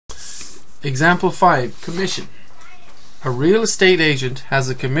Example 5, commission. A real estate agent has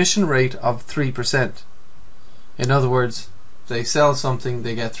a commission rate of 3%. In other words, they sell something,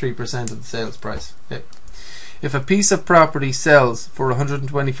 they get 3% of the sales price. Okay. If a piece of property sells for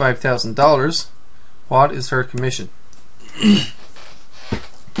 $125,000, what is her commission?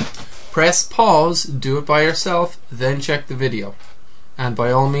 Press pause, do it by yourself, then check the video. And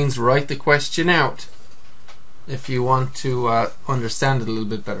by all means write the question out if you want to understand it a little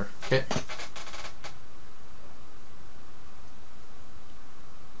bit better. Okay.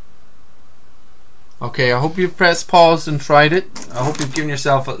 Okay, I hope you've pressed pause and tried it. I hope you've given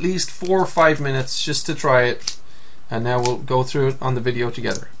yourself at least 4 or 5 minutes just to try it. And now we'll go through it on the video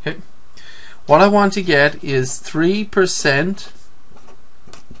together. Okay. What I want to get is 3%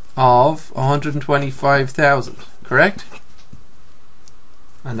 of 125,000, correct?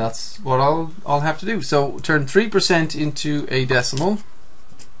 And that's what I'll have to do. So turn 3% into a decimal.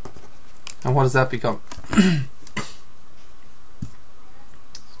 And what does that become?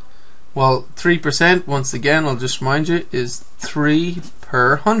 Well, 3%, once again, I'll just remind you, is 3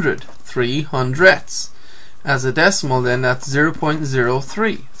 per 100. 3 hundredths. As a decimal, then that's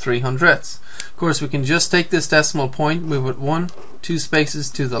 0.03, 3 hundredths. Of course, we can just take this decimal point, move it 1, 2 spaces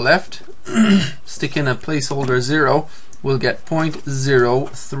to the left, stick in a placeholder 0, we'll get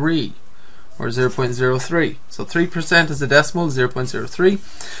 0.03 or 0.03. So 3% is a decimal, 0.03.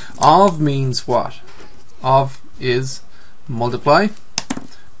 Of means what? Of is multiply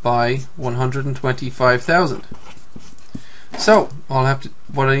by 125,000. So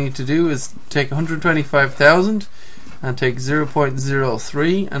what I need to do is take 125,000 and take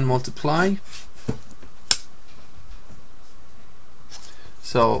 0.03 and multiply.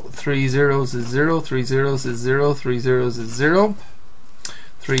 So 3 zeros is 0, 3 zeros is 0, 3 zeros is 0,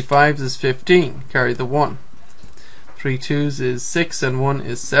 3 fives is 15, carry the 1, 3 twos is 6 and 1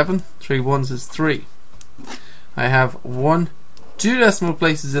 is 7, 3 ones is 3. I have 2 decimal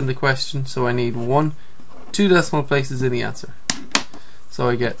places in the question, so I need 2 decimal places in the answer. So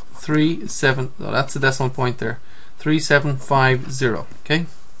I get 37, oh, that's the decimal point there, 3750, okay?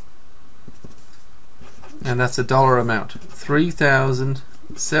 And that's a dollar amount,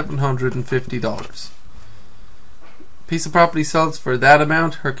 $3,750. Piece of property sells for that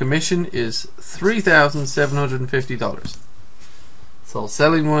amount, her commission is $3,750. So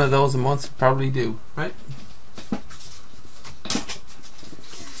selling one of those a month would probably do, right?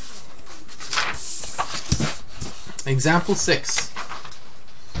 Example 6.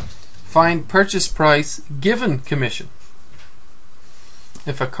 Find purchase price given commission.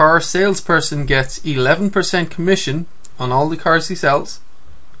 If a car salesperson gets 11% commission on all the cars he sells,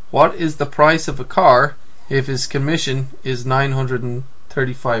 what is the price of a car if his commission is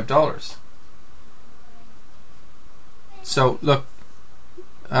 $935? So look,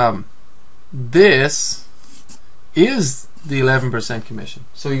 this is the 11% commission.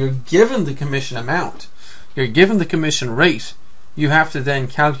 So you're given the commission amount. You're given the commission rate. You have to then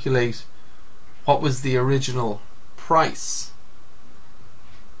calculate what was the original price.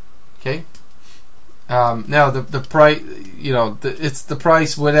 Okay. Now the price, you know, it's the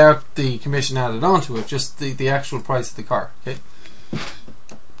price without the commission added onto it, just the actual price of the car. Okay.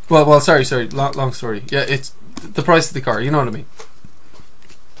 Well, sorry, long story. Yeah, it's the price of the car. You know what I mean.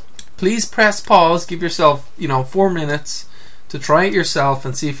 Please press pause. Give yourself, 4 minutes to try it yourself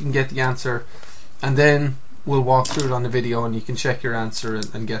and see if you can get the answer, and then we'll walk through it on the video and you can check your answer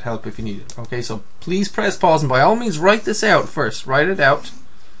and get help if you need it. Okay, so please press pause and by all means write this out first. Write it out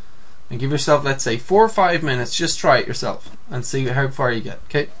and give yourself, let's say, 4 or 5 minutes. Just try it yourself and see how far you get.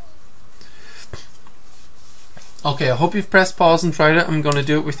 Okay. Okay, I hope you've pressed pause and tried it. I'm going to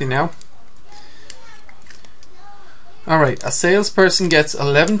do it with you now. Alright, a salesperson gets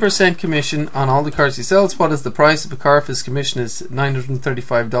 11% commission on all the cars he sells. What is the price of a car if his commission is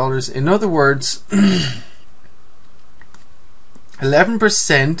 $935? In other words,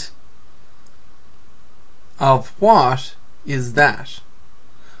 11% of what is that?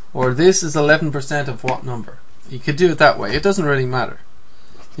 Or this is 11% of what number? You could do it that way. It doesn't really matter.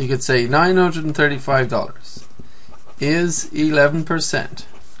 You could say $935 is 11%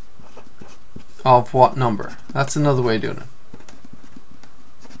 of what number? That's another way of doing it.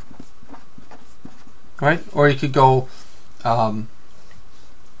 Right? Or you could go 11%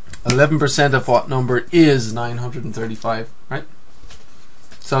 of what number is 935, right?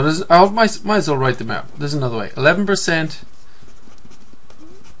 So I might as well write them out. There's another way. 11%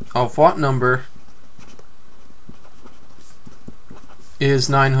 of what number is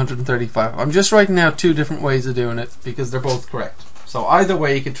 935. I'm just writing out 2 different ways of doing it because they're both correct. So either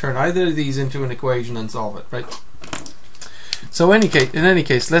way, you could turn either of these into an equation and solve it, right? So in any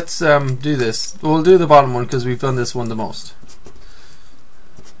case, let's do this. We'll do the bottom one because we've done this one the most.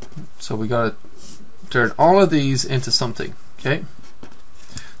 So we got to turn all of these into something. Okay.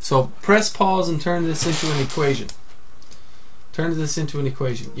 So press pause and turn this into an equation. Turn this into an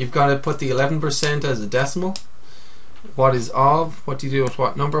equation. You've got to put the 11% as a decimal. What is of? What do you do with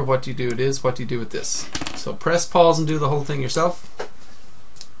what number? What do you do with this? What do you do with this? So press pause and do the whole thing yourself.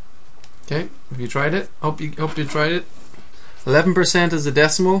 Okay. Have you tried it? Hope you tried it. 11% as a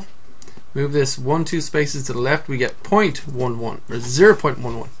decimal. Move this 2 spaces to the left. We get 0.11 or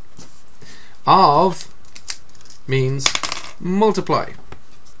 0.11. Of means multiply.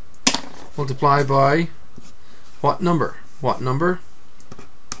 Multiply by what number? What number?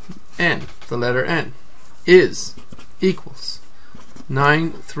 N. The letter N is equals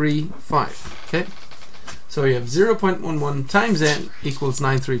 935. Okay. So you have 0.11 times N equals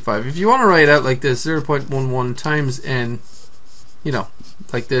 935. If you want to write it out like this, 0.11 times N, you know,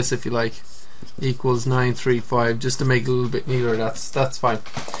 like this if you like, equals 935, just to make it a little bit neater. That's fine.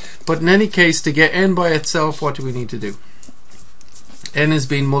 But in any case, to get N by itself, what do we need to do? N is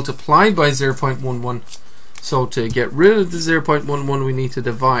being multiplied by 0.11. So to get rid of the 0.11, we need to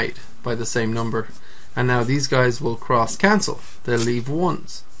divide by the same number. And now these guys will cross cancel. They'll leave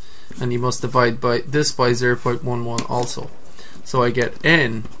ones. And you must divide by this by 0.11 also. So I get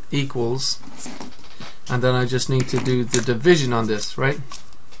N equals, and then I just need to do the division on this, right?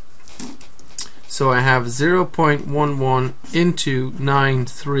 So I have 0.11 into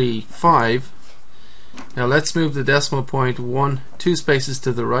 935. Now let's move the decimal point 2 spaces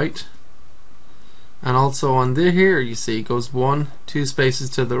to the right. And also on here, you see, it goes 2 spaces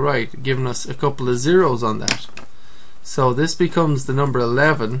to the right, giving us a couple of zeros on that. So this becomes the number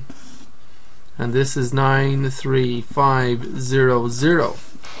 11, and this is 93500.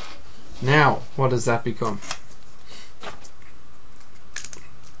 Now, what does that become?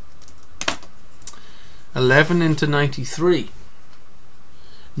 11 into 93.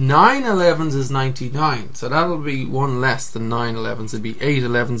 9 11s is 99, so that'll be one less than 9 11s. It'd be 8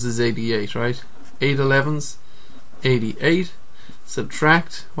 11s is 88, right? 8 11s, 88.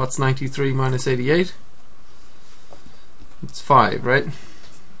 Subtract, what's 93 minus 88? It's 5, right?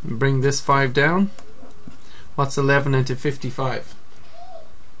 Bring this 5 down. What's 11 into 55?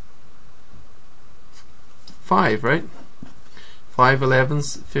 5, right? 5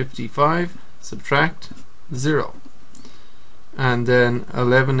 11s, 55. Subtract 0. And then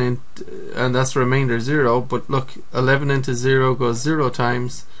 11 and that's the remainder 0, but look, 11 into 0 goes 0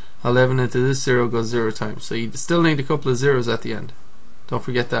 times, 11 into this 0 goes 0 times, so you still need a couple of zeros at the end, don't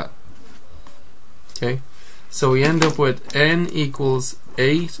forget that. Okay, so we end up with N equals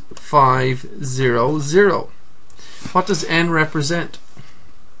 8500. What does N represent?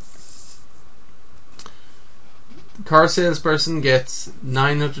 The car salesperson gets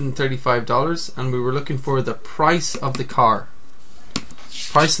 $935, and we were looking for the price of the car.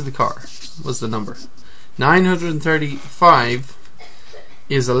 Price of the car was the number. 935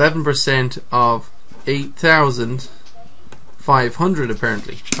 is 11% of 8,500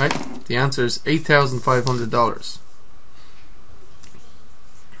 apparently, right? The answer is $8,500.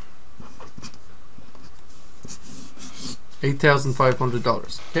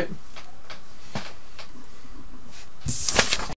 $8,500. Okay.